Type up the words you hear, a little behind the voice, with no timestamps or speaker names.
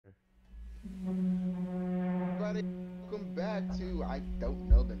welcome back to I don't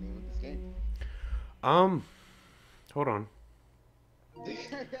know the name of this game. Um, Hold on.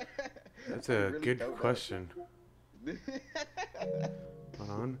 That's I a really good don't know. question. Hold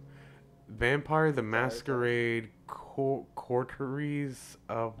on. Vampire the Sorry. Masquerade Coteries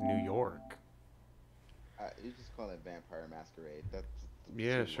of New York. You just call it Vampire Masquerade. That's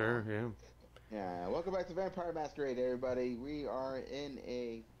Yeah, too sure, long. yeah. Yeah, welcome back to Vampire Masquerade, everybody. We are in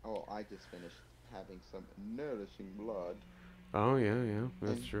a. Oh, I just finished having some nourishing blood, Oh, yeah, yeah,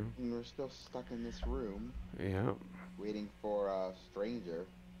 that's and true. we're still stuck in this room Yeah. waiting for a stranger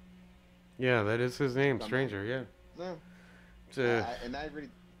Yeah, that is his to name, come in. Stranger, yeah. No, It's a. and I really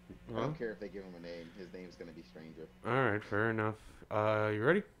I Huh? don't care if they give him a name. His name's gonna be Stranger. Alright, fair enough. You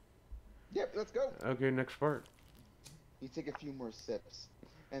ready? Yep, let's go. Okay, next part. You take a few more sips,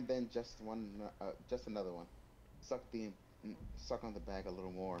 and then just another one. Suck the, suck on the bag a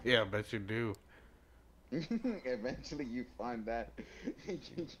little more. Yeah, I bet you do. Eventually, you find that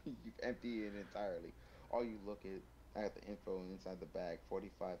you empty it entirely. All you look at the info inside the bag.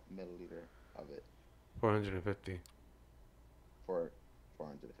 45 milliliter of it 450. for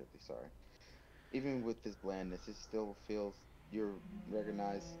 450. Sorry. Even with this blandness, it still feels your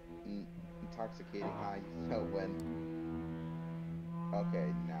recognized intoxicating high you felt when.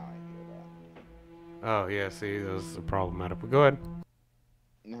 Okay, now I hear that. Oh, yeah, see, that was problematic. But go ahead.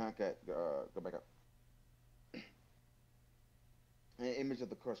 No, okay, go back up. An image of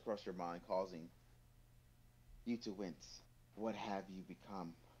the curse crossed your mind, causing you to wince. What have you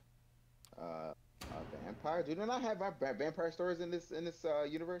become? A vampire? Do they not have vampire stories in this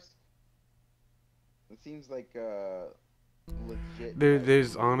universe? It seems like legit. Like,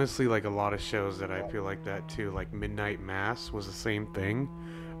 There's honestly like a lot of shows that I feel like that too. Like Midnight Mass was the same thing,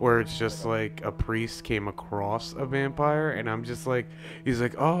 where it's it's like just a like a priest came across a vampire, and I'm just like, he's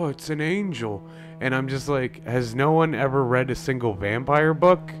like, oh, it's an angel, and I'm just like, has no one ever read a single vampire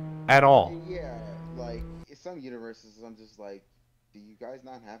book at all? yeah. Like in some universes, I'm just like, do you guys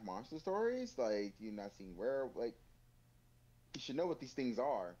not have monster stories? Like, do you not see where like you should know what these things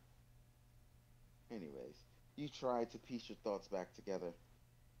are. Anyways, you try to piece your thoughts back together.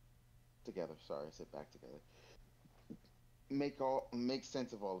 Together, sorry, I said back together. Make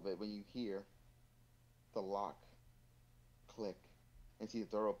sense of all of it when you hear the lock click and see the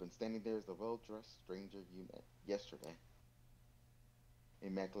door open. Standing there is the well-dressed stranger you met yesterday.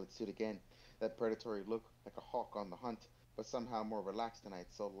 Immaculate suit again, that predatory look like a hawk on the hunt, but somehow more relaxed tonight.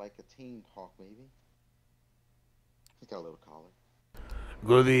 So like a tamed hawk, maybe. He's got a little collar.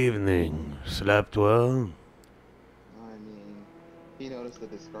 Good evening. Slept well? I mean, he noticed the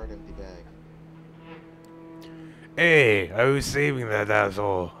discard empty bag. Hey, I was saving that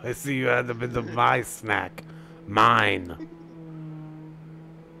asshole. I see you had a bit of my snack. Mine.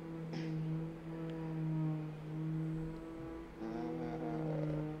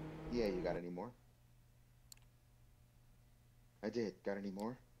 Yeah, you got any more? I did. Got any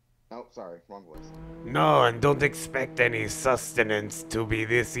more? Oh, sorry, wrong voice. No, and don't expect any sustenance to be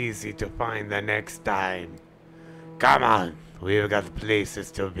this easy to find the next time. Come on, we've got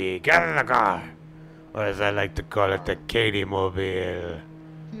places to be. Get in the car! Or as I like to call it, All the Katie Mobile.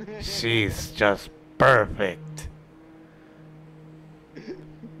 right. She's just perfect.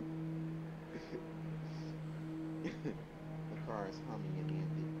 The car is humming in the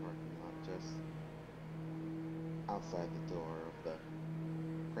empty parking lot just outside the door of the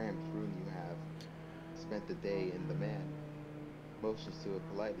cramped room you have spent the day in. The man motions to it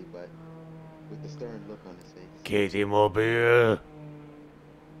politely, but with a stern look on his face. Katie Mobile.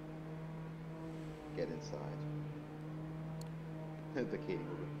 Get inside. The Katie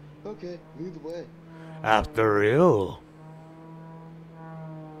will be, okay, lead the way. After real.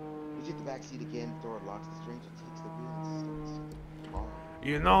 You take the back seat again, the door locks, the stranger takes the wheel and starts the car.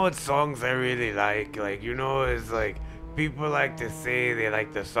 You know what songs I really like? Like, you know, it's like people like to say they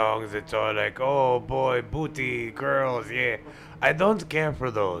like the songs that's all like, oh boy, booty, girls, yeah. I don't care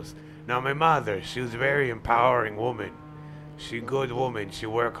for those. Now, my mother, she was a very empowering woman. She good Okay. woman. She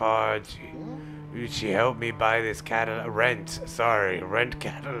work hard. Well, She helped me buy this Cadillac. Rent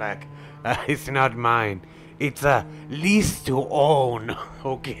Cadillac. It's not mine. It's a lease to own.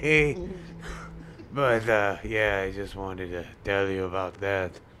 Okay. But yeah, I just wanted to tell you about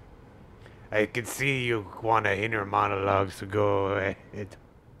that. I can see you want to inner monologues to go ahead.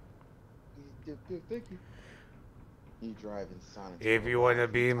 thank you. You drive in silence for If a you want while. to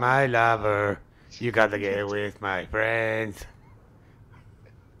From be time my to time, lover, you gotta get with my friends.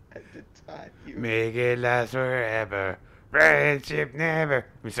 at the time you Make it last forever. Friendship never.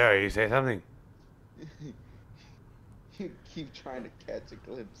 I'm sorry, you say something? you keep trying to catch a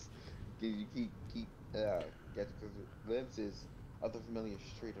glimpse. You keep catch glimpses of the familiar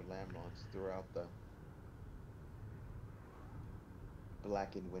street or landmarks throughout the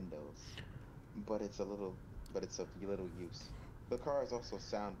blackened windows. But it's a little, but it's of little use. The car is also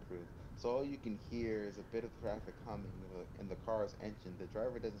soundproof, so all you can hear is a bit of traffic humming in the car's engine. The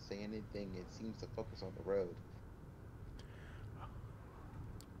driver doesn't say anything; it seems to focus on the road.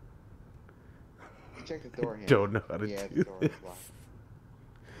 You check the door Don't handle. know how to Yeah, the do door this. is locked.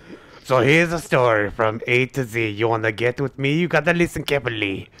 So here's a story from A to Z. You wanna get with me? You gotta listen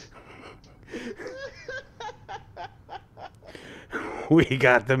carefully. We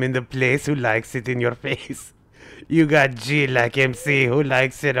got them in the place who likes it in your face. You got G like MC who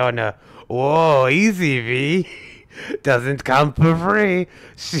likes it on a whoa, easy V. Doesn't come for free.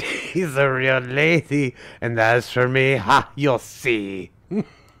 She's a real lady. And as for me, ha, you'll see. So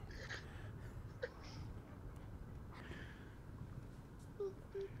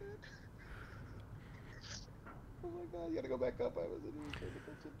stupid. Oh my god, you gotta go back up. I wasn't even paying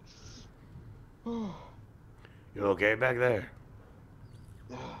attention. You okay back there?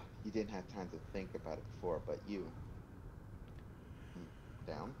 You didn't have time to think about it before, but you.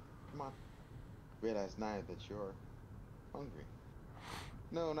 Down? Come on. Realize now that you're hungry.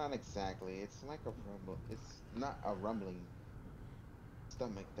 No, not exactly. It's like a rumble. It's not a rumbling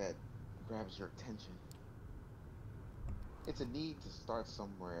stomach that grabs your attention. It's a need to start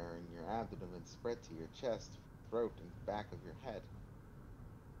somewhere in your abdomen, spread to your chest, throat, and back of your head.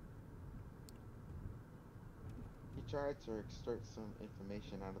 You try to extract some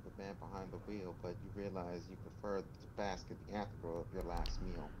information out of the man behind the wheel, but you realize you prefer to bask in the afterglow of your last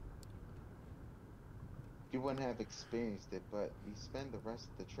meal. You wouldn't have experienced it, but you spend the rest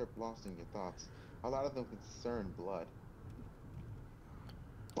of the trip lost in your thoughts. A lot of them concern blood.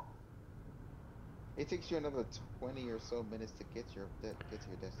 It takes you another 20 or so minutes to get to your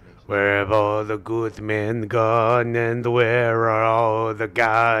destination. Where have all the good men gone, and where are all the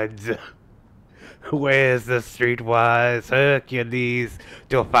gods? Where's the streetwise Hercules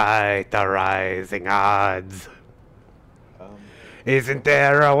to fight the rising odds? Isn't Sophie,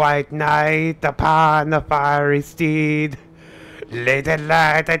 there a white knight upon a fiery steed? Late at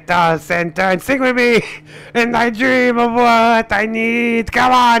night I toss and turn, sing with me, and I dream of what I need.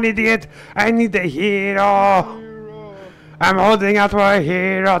 Come on, idiot, I need a hero. hero. I'm holding out for a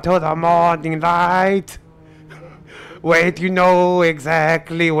hero to the morning light. Wait, you know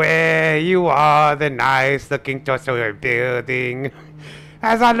exactly where you are. The nice looking torso you're building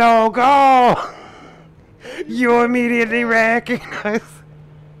as a logo. How are you You inside my immediately head? recognize.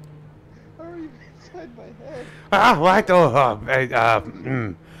 How are you inside my head? Ah, what? Oh,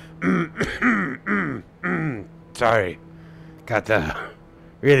 sorry. Got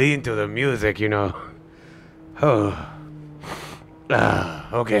really into the music, you know. Oh,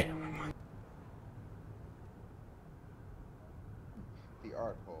 okay. The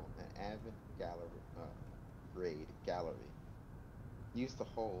art hole, an avid gallery, grade gallery, used to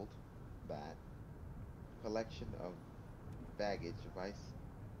hold that collection of baggage, vice,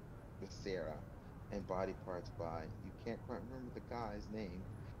 viscera, and body parts by, you can't quite remember the guy's name.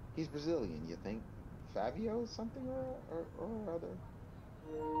 He's Brazilian, you think? Fabio something or other?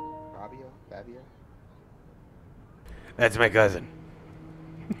 Fabio? That's my cousin.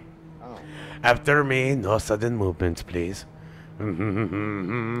 Oh. After me, no sudden movements, please. Ugh.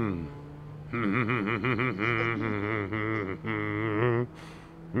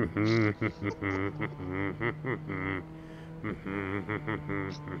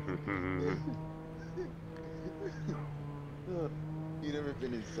 You never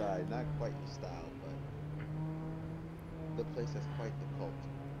been inside, not quite your style, but the place has quite the cult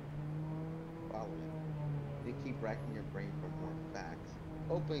following. You keep racking your brain for more facts,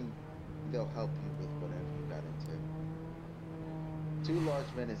 hoping they'll help you with whatever you got into. Two large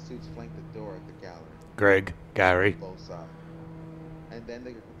men in suits flank the door at the gallery Greg, on Gary, both sides, and then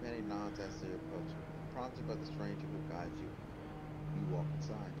your companion nods as they approach. Prompted by the stranger who guides you, you walk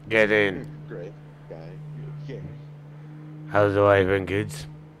inside. get in. Great guy, Gary. How's the wife and kids?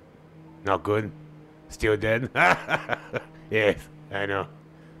 Not good? Still dead? Yes, I know.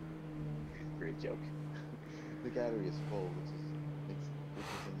 Great joke. The gallery is full, which is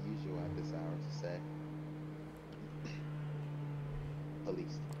unusual at this hour to say, at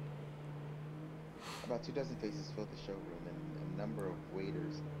least. About 2 dozen faces fill the showroom, and a number of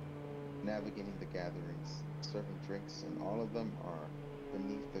waiters navigating the gatherings, serving drinks, and all of them are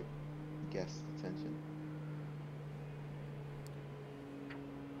beneath the guests' attention.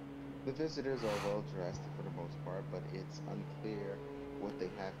 The visitors are well dressed for the most part, but it's unclear what they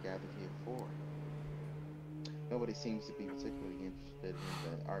have gathered here for. Nobody seems to be particularly interested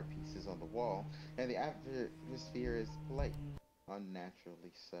in the art pieces on the wall, and the atmosphere is polite,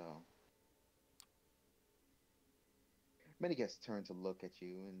 unnaturally so. Many guests turn to look at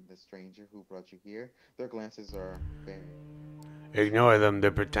you and the stranger who brought you here. Their glances are very. Ignore them,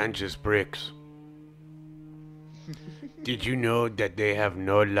 they're pretentious bricks. Did you know that they have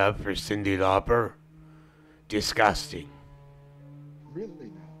no love for Cyndi Lauper? Disgusting.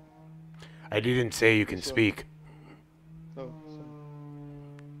 Really now? I didn't say you They can show. speak. Oh, sorry.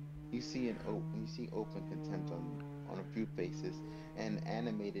 You see open contempt on a few faces and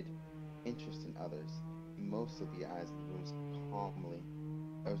animated interest in others. Most of the eyes in the rooms calmly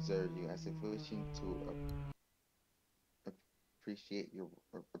observe you as if wishing to appreciate your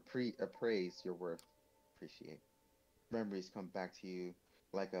appraise your worth. Appreciate. Memories come back to you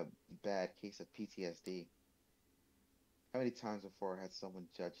like a bad case of PTSD. How many times before has someone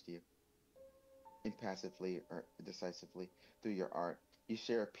judged you impassively or decisively through your art? You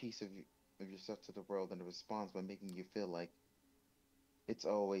share a piece of yourself to the world and it responds by making you feel like it's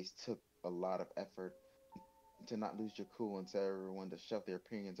always took a lot of effort to not lose your cool and tell everyone to shove their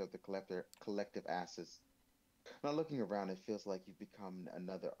opinions up the collective asses. Not looking around, it feels like you've become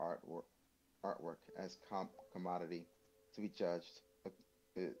another artwork as commodity to be judged.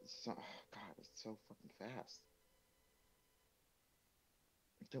 God, it's so fucking fast.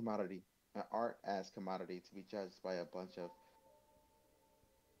 Commodity, art as commodity to be judged by a bunch of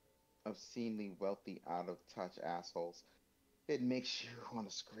obscenely wealthy, out of touch assholes. It makes you want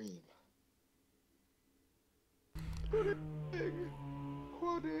to scream. Good evening,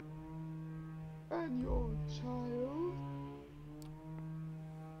 Quaddy and your child.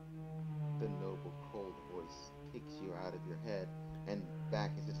 The noble, cold voice kicks you out of your head and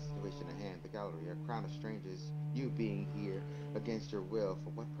back into the situation at hand. The gallery, a crowd of strangers, you being here against your will. For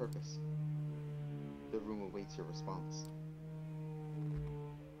what purpose? The room awaits your response.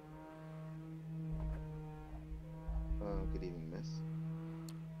 Good evening, miss.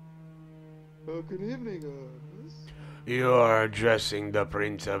 Good evening, miss. You are addressing the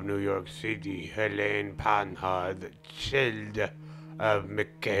Prince of New York City, Helene Panhard, child of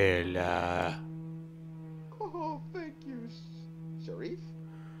Michaela. Oh, thank you, Sharif.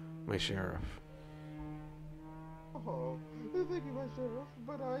 My sheriff. Oh, thank you, my sheriff.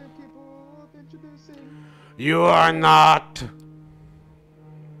 But I am capable of introducing. You are not!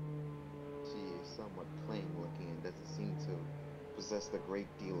 She is somewhat plain looking and doesn't seem to possess the great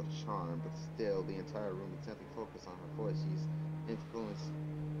deal of charm, but still, the entire room intently focused on her voice. Influence,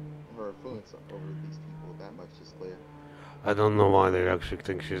 her influence over these people, that much is clear. I don't know why they actually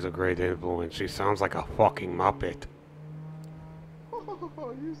think she's a great influence. She sounds like a fucking muppet.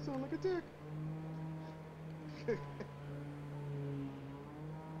 Oh, you sound like a dick. Hey,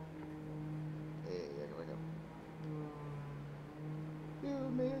 wake up.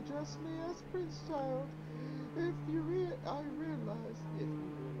 You may address me as Prince Child. If you realize, I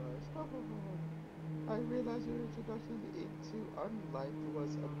realize your introduction into unlife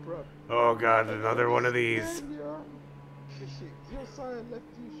was abrupt. Oh god, I another one of these. understand your sire left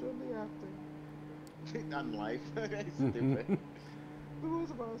you shortly after. Unlife. Stupid. The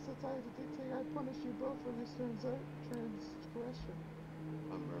rules of our society dictate I punish you both for this transgression.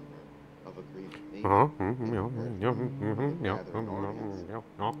 A murmur of agreement maybe isn't heard from the gathering audience.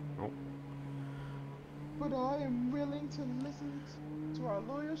 But I am willing to listen to our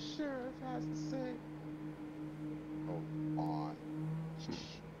loyal sheriff has to say. Hold on.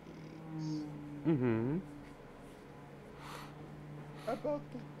 Jeez. About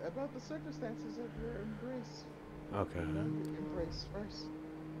the circumstances of your embrace. Okay. Your embrace first.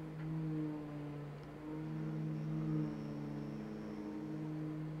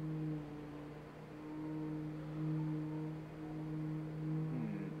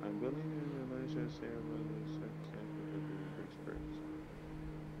 I'm willing to realize your share about the circumstances of your embrace first.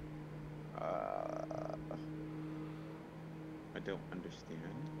 I don't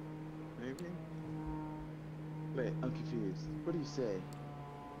understand. Maybe? Wait, I'm confused. What do you say?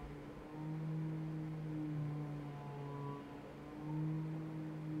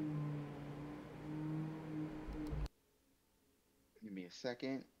 Give me a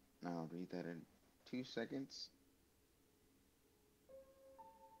second. I'll read that in 2 seconds.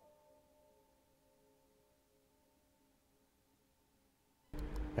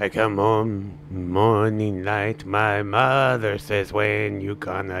 I come home, morning light. My mother says, when you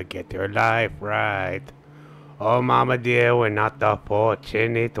gonna get your life right? Oh, mama dear, we're not the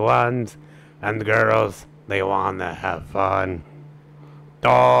fortunate ones. And girls, they wanna have fun.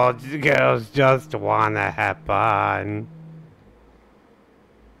 Oh, girls just wanna have fun.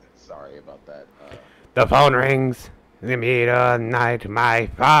 Sorry about that. The phone rings. In the middle of the night, my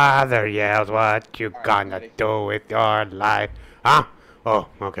father yells, "What you All right, gonna buddy. do with your life?" Huh? Oh,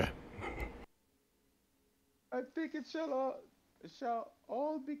 okay. I think it shall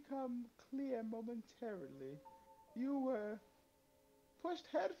all become clear momentarily. You were pushed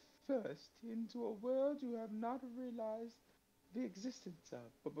headfirst into a world you have not realized the existence of.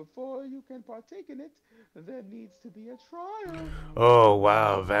 But before you can partake in it, there needs to be a trial. Oh,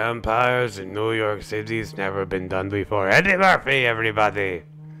 wow. Vampires in New York City's never been done before. Eddie Murphy, everybody.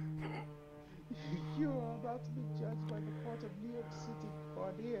 You are about to be judged by the court of New York City,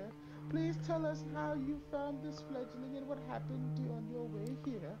 Cordier. Please tell us how you found this fledgling and what happened to on your way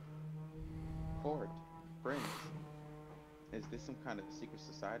here. Court, friends, is this some kind of secret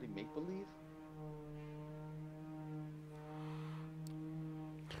society make believe?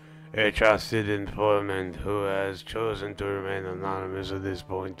 A trusted informant who has chosen to remain anonymous at this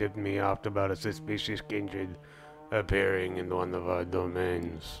point tipped me off about a suspicious kindred appearing in one of our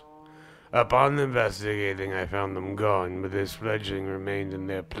domains. Upon investigating, I found them gone, but this fledgling remained in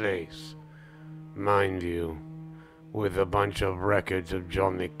their place. Mind you, with a bunch of records of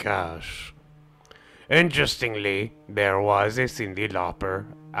Johnny Cash. Interestingly, there was a Cyndi Lauper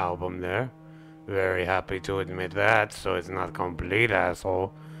album there. Very happy to admit that, so it's not complete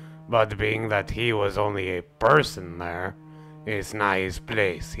asshole. But being that he was only a person there, it's not his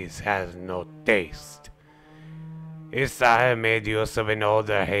place. He has no taste. His sire made use of an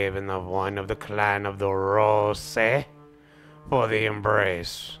older haven of one of the clan of the Rose for the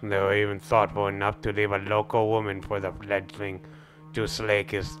embrace. They were even thoughtful enough to leave a local woman for the fledgling to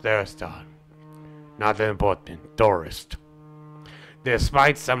slake his thirst on. Not important, tourist.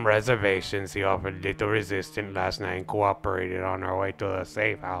 Despite some reservations, he offered little resistance last night and cooperated on our way to the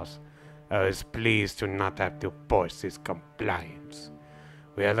safe house. I was pleased to not have to force his compliance.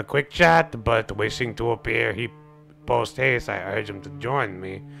 We had a quick chat, but wishing to appear he post haste, I urged him to join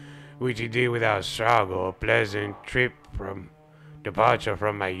me, which he did without struggle. A pleasant trip from departure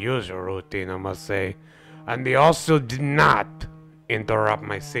from my usual routine, I must say, and he also did not interrupt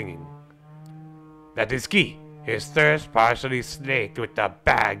my singing. That is key. His thirst partially slaked with the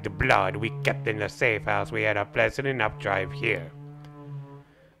bagged blood we kept in the safe house. We had a pleasant enough drive here.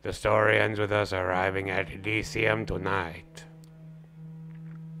 The story ends with us arriving at Elysium tonight.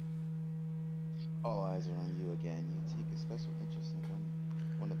 All eyes are on you again. You take a special interest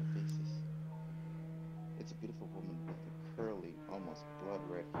in one of the faces. It's a beautiful woman with a curly, almost blood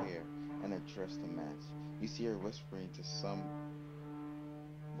red hair and a dress to match. You see her whispering to some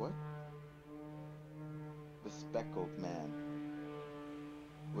what? The speckled man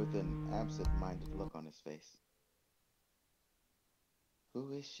with an absent-minded look on his face.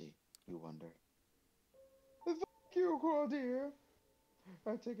 Who is she? You wonder. Thank you, Cordier.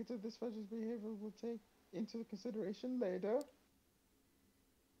 I take it that this fellow's behavior will take into consideration later.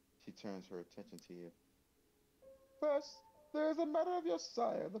 She turns her attention to you. First, there is a matter of your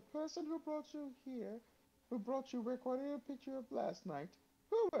sire, the person who brought you here, who brought you recording a picture of last night.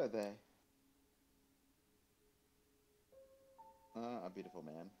 Who were they? A beautiful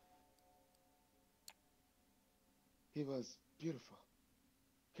man. He was beautiful,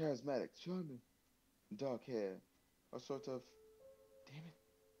 charismatic, charming, dark hair, a sort of, damn it,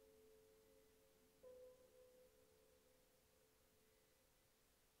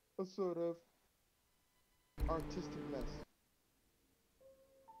 a sort of artistic mess.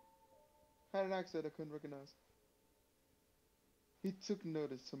 Had an accent I couldn't recognize. He took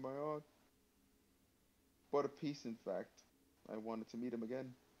notice to my art. Bought a piece, in fact. I wanted to meet him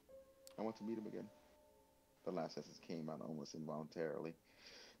again. I want to meet him again. The last sentence came out almost involuntarily.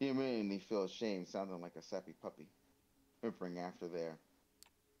 He made me feel ashamed, sounding like a sappy puppy, whimpering after there.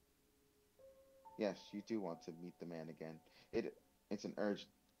 Yes, you do want to meet the man again. It's an urge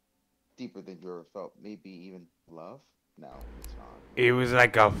deeper than you ever felt. Maybe even love? No, it's not. He was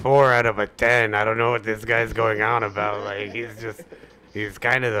like a 4 out of a 10. I don't know what this guy's going on about. Like, he's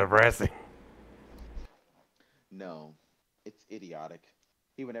kind of depressing. No, it's idiotic.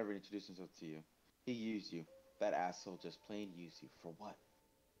 He would never introduce himself to you. He used you. That asshole just plain used you. For what?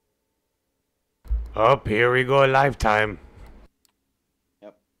 Up, here we go, lifetime.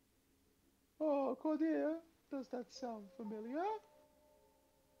 Yep. Oh, Cordelia, does that sound familiar?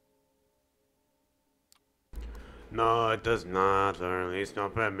 No, it does not, or at least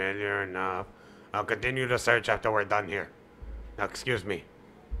not familiar enough. I'll continue the search after we're done here. Now, excuse me.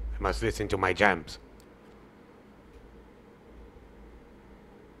 I must listen to my jams.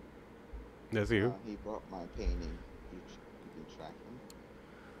 That's you. He brought my painting. You can track him.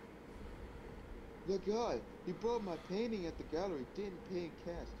 The guy, he brought my painting at the gallery, didn't pay in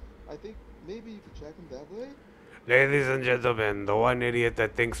cash. I think Maybe you could track him that way? Ladies and gentlemen, the one idiot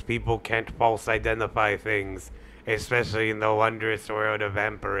that thinks people can't false identify things, especially in the wondrous world of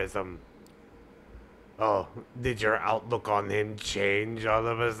vampirism. Oh, did your outlook on him change all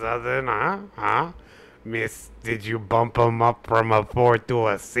of a sudden, huh? Huh? Miss, did you bump him up from a 4 to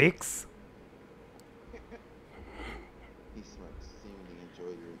a 6? He smirks, seemingly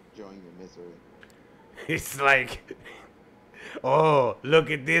enjoying your misery. It's like, oh,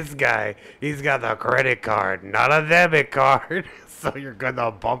 look at this guy. He's got a credit card, not a debit card. So you're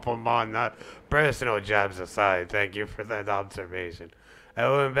gonna bump him on that. Personal jabs aside, thank you for that observation. I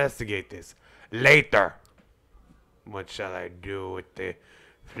will investigate this later. What shall I do with the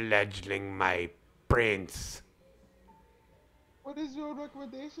fledgling, my prince? What is your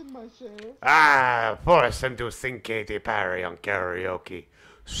recommendation, my sheriff? Ah, force him to sing Katy Perry on karaoke.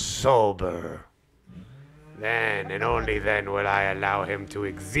 Sober. Then and only then will I allow him to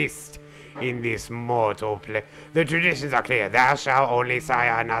exist in this mortal play. The traditions are clear. Thou shalt only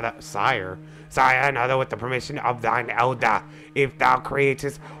sire another with the permission of thine elder. If thou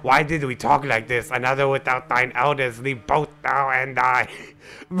createst, why did we talk like this? Another without thine elders, leave both thou and I.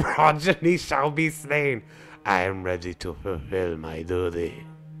 Progeny shall be slain. I am ready to fulfill my duty.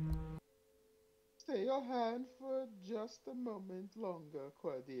 Stay your hand for just a moment longer,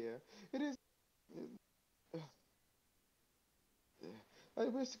 Cordia. It is. I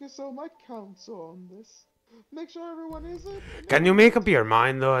wish to consult my counsel on this. Make sure everyone is it. Can you make up your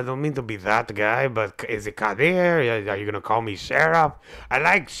mind though? I don't mean to be that guy, but is it Kadir? Are you gonna call me Sheriff? I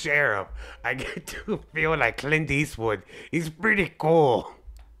like Sheriff. I get to feel like Clint Eastwood. He's pretty cool.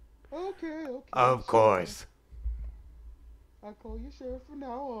 Okay, okay. Of course. I'll call you sheriff from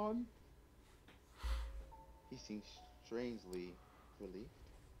now on. He seems strangely relieved.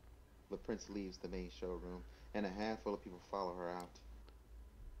 The prince leaves the main showroom, and a handful of people follow her out.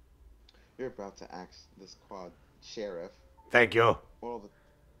 You're about to ask this quad sheriff. Thank you. All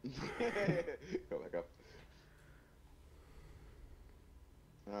the go back up.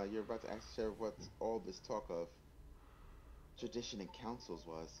 You're about to ask the sheriff what all this talk of tradition and councils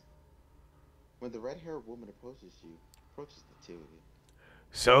was. When the red-haired woman approaches the two of you.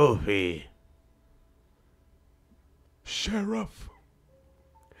 Sophie. Sheriff.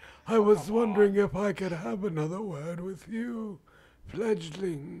 I was wondering if I could have another word with you,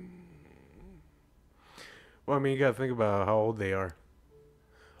 fledgling. Well, I mean, you gotta think about how old they are.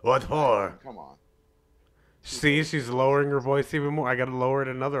 What for? Come on. See, she's lowering her voice even more. I gotta lower it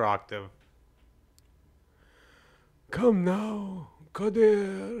another octave. Come now,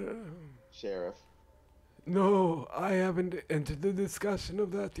 Kadir. Sheriff. No, I haven't entered the discussion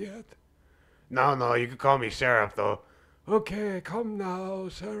of that yet. No, you can call me Sheriff, though. Okay, come now,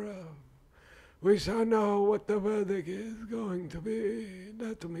 Sheriff. We shall know what the verdict is going to be.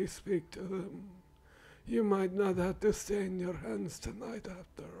 Let me speak to them. You might not have to stain your hands tonight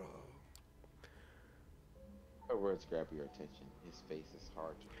after all. Her words grab your attention. His face is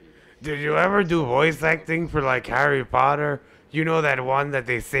hard to read. Did you ever do voice acting for like Harry Potter? You know that one that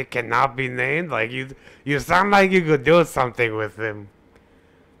they say cannot be named? Like you sound like you could do something with him.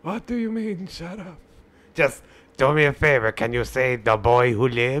 What do you mean, Sheriff? Just do me a favor. Can you say the boy who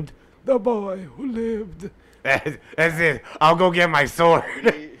lived? The boy who lived. That's it. I'll go get my sword.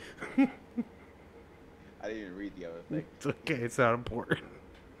 I didn't even read the other thing. It's okay. It's not important.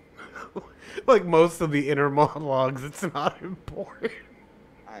 Like most of the inner monologues, it's not important.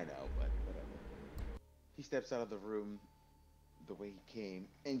 I know, but whatever. He steps out of the room the way he came,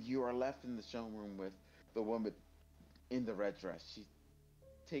 and you are left in the showroom with the woman in the red dress. She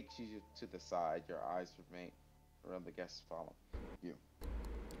takes you to the side. Your eyes remain around the guests follow you.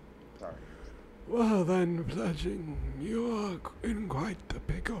 Sorry. Well then, Fledgling, you are in quite the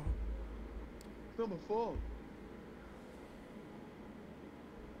pickle. It's not my fault.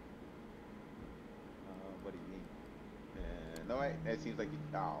 What do you mean? No, it seems like you.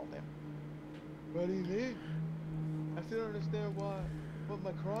 Oh, damn. What do you mean? I still don't understand what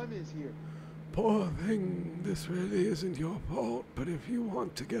my crime is here. Poor thing, this really isn't your fault, but if you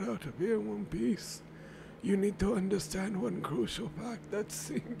want to get out of here in one piece, you need to understand one crucial fact that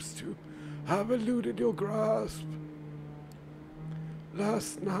seems to have eluded your grasp.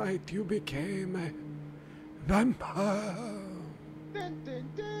 Last night you became a vampire. Dun, dun,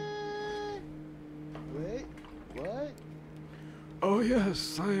 dun. Wait, what? Oh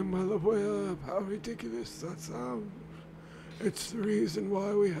yes, I am well aware of how ridiculous that sounds. It's the reason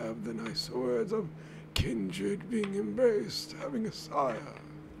why we have the nice words of kindred being embraced, having a sire.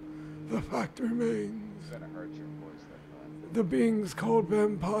 The fact remains, It's gonna hurt your voice like that. the beings called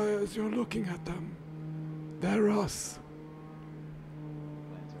vampires, you're looking at them. They're us.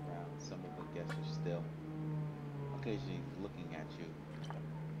 Glance around. Some of occasionally looking at you,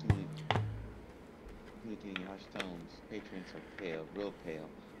 communicating in hushed tones. Patrons are pale, real pale,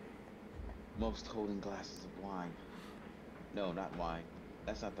 most holding glasses of wine. No, not wine.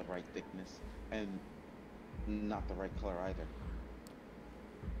 That's not the right thickness, and not the right color either.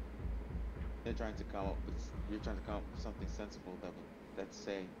 They're trying to come up with you're trying to come up with something sensible that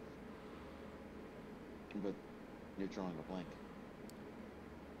say, but you're drawing a blank.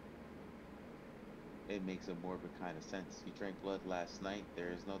 It makes a morbid kind of sense. You drank blood last night,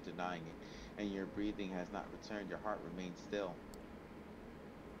 there is no denying it, and your breathing has not returned, your heart remains still.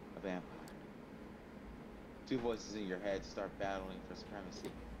 A vampire. Two voices in your head start battling for supremacy.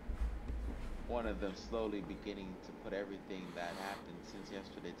 One of them, slowly beginning to put everything that happened since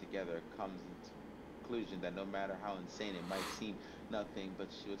yesterday together, comes into conclusion that no matter how insane it might seem, nothing but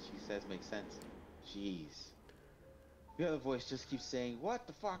what she says makes sense. Jeez. The other voice just keeps saying, "What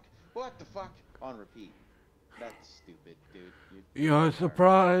the fuck? What the fuck?" on repeat. That's stupid, dude. You're a Your vampire.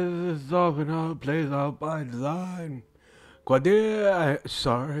 surprise is often how it plays out by design. Quadir,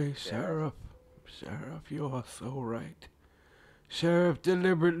 sorry, Sheriff. Sheriff. Sheriff, you are so right. Sheriff,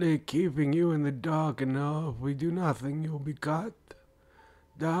 deliberately keeping you in the dark enough. We do nothing, you'll be cut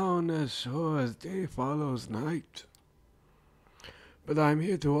down as sure as day follows night. But I'm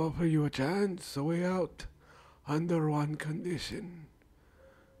here to offer you a chance, a way out, under one condition.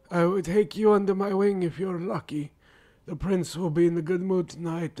 I will take you under my wing if you're lucky. The prince will be in a good mood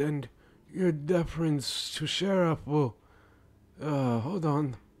tonight, and your deference to Sheriff will... hold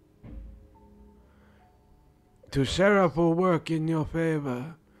on. To Sheriff will work in your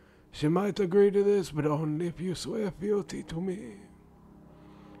favor. She might agree to this, but only if you swear fealty to me.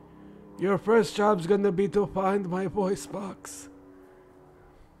 Your first job's gonna be to find my voice box.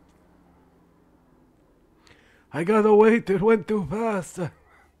 I gotta wait, it went too fast.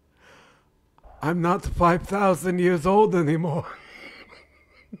 I'm not 5,000 years old anymore.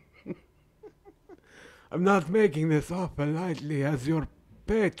 I'm not making this offer lightly as your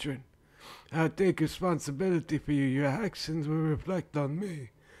patron. I take responsibility for you. Your actions will reflect on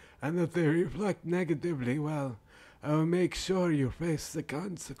me. And if they reflect negatively, well, I will make sure you face the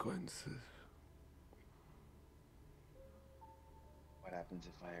consequences. What happens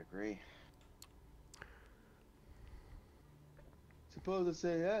if I agree? Suppose I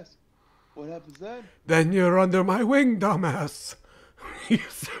say yes. What happens then? Then you're under my wing, dumbass.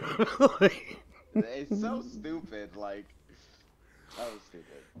 It's so stupid, like, so stupid.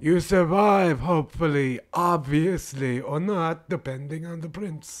 You survive, hopefully, obviously, or not, depending on the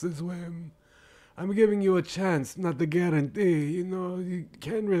prince's whim. I'm giving you a chance, not a guarantee. You know, you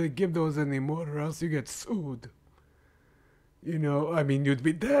can't really give those anymore or else you get sued. You know, I mean, you'd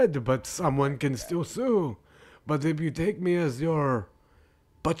be dead, but someone can still sue. But if you take me as your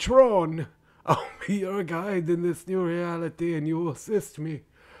patron, I'll be your guide in this new reality and you will assist me.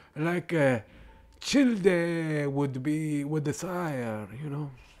 Like a Childe would be with the sire, you know.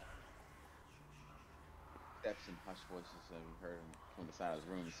 Steps and hushed voices that we heard from the side of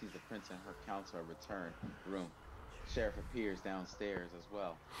the room. He sees the prince and her counselor return the room. Sheriff appears downstairs as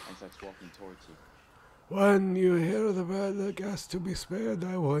well and starts walking towards you. When you hear the verdict has to be spared,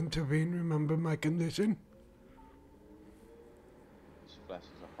 I will intervene. Remember my condition? She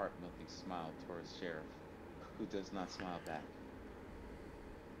flashes a heart-melting smile towards Sheriff, who does not smile back.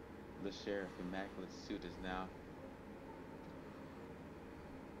 The sheriff's immaculate suit is now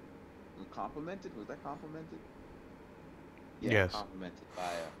complimented. Was that complimented? Yeah, Yes. complimented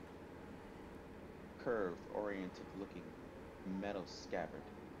by a curved, oriented-looking metal scabbard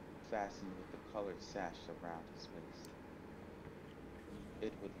fastened with the colored sash around his waist.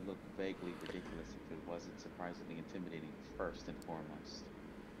 It would look vaguely ridiculous if it wasn't surprisingly intimidating first and foremost.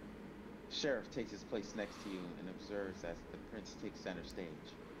 Sheriff takes his place next to you and observes as the prince takes center stage.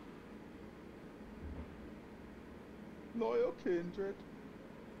 Loyal kindred.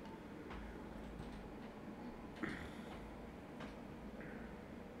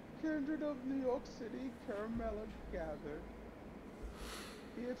 Kindred of New York City, Carmela gathered.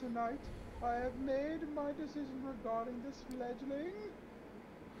 Here tonight, I have made my decision regarding this fledgling.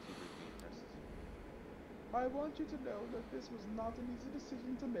 She briefly impresses you. I want you to know that this was not an easy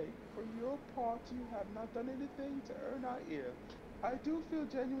decision to make. For your part, you have not done anything to earn our ear. I do feel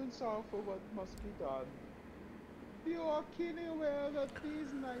genuine sorrow for what must be done. You are keenly aware that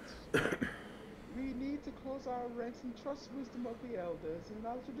these nights we need to close our ranks and trust wisdom of the elders and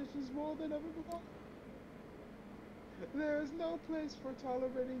our traditions more than ever before. There is no place for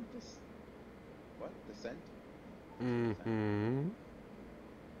tolerating this. What? Dissent? Mm-hmm.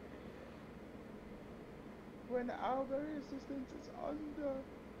 When our very existence is under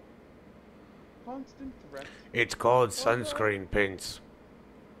constant threat. It's called Although, sunscreen pints.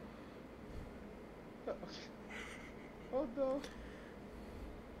 although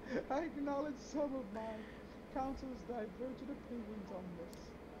I acknowledge some of my counsel's divergent opinions on this.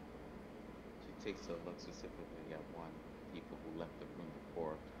 She takes a look specifically at one of the people who left the room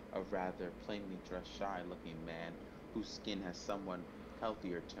before, a rather plainly dressed, shy-looking man whose skin has somewhat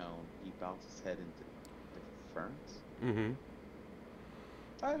healthier tone. He bows his head into deference. Mm-hmm.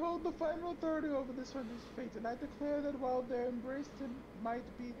 I hold the final authority over this hunter's fate, and I declare that while their embrace might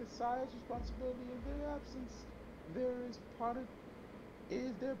be the sire's responsibility in their absence, there is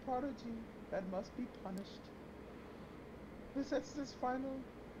their prodigy that must be punished. The senseless final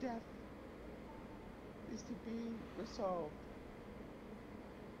death is to be resolved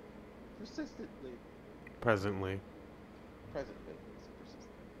persistently. Presently. Presently,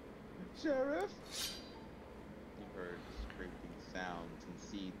 Sheriff! You heard scraping sounds and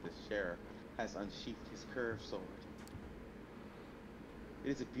see the sheriff has unsheathed his curved sword. It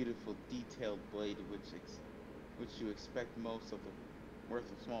is a beautiful, detailed blade which you expect most of the worth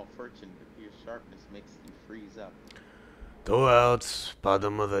of small fortune, but your sharpness makes you freeze up. 2 outs,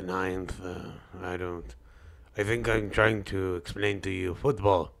 bottom of the ninth. I don't. I think I'm trying to explain to you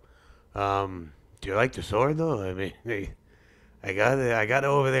football. Do you like the sword though? I mean, I got it. I got it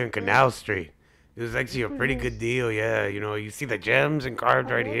over there in Canal Street. It was actually It's a pretty pretty nice. good deal. Yeah, you see the gems and cards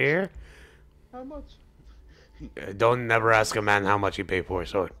How right much? here. How much? Don't never ask a Just man how much he paid for a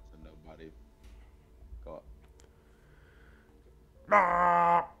sword. so nobody got.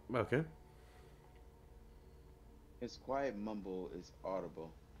 Okay. His quiet mumble is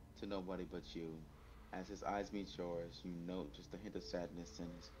audible to nobody but you. As his eyes meet yours, you note just a hint of sadness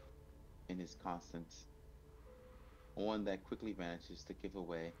in his constant, one that quickly vanishes to give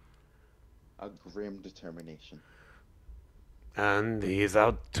away a grim determination. And he's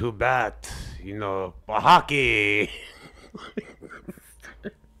out to bat. Hockey.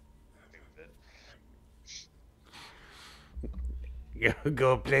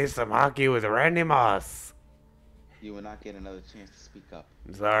 Go play some hockey with Randy Moss. You will not get another chance to speak up.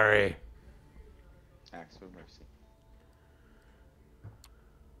 Sorry. Ask for mercy.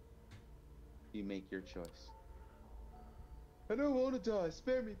 You make your choice. I don't want to die.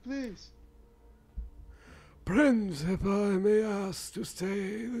 Spare me, please. Prince, if I may ask to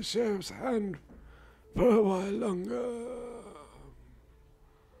stay the sheriff's hand for a while longer.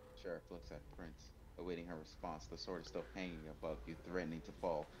 Sheriff looks at Prince, awaiting her response. The sword is still hanging above you, threatening to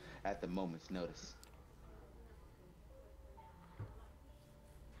fall at the moment's notice.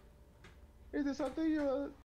 Is there something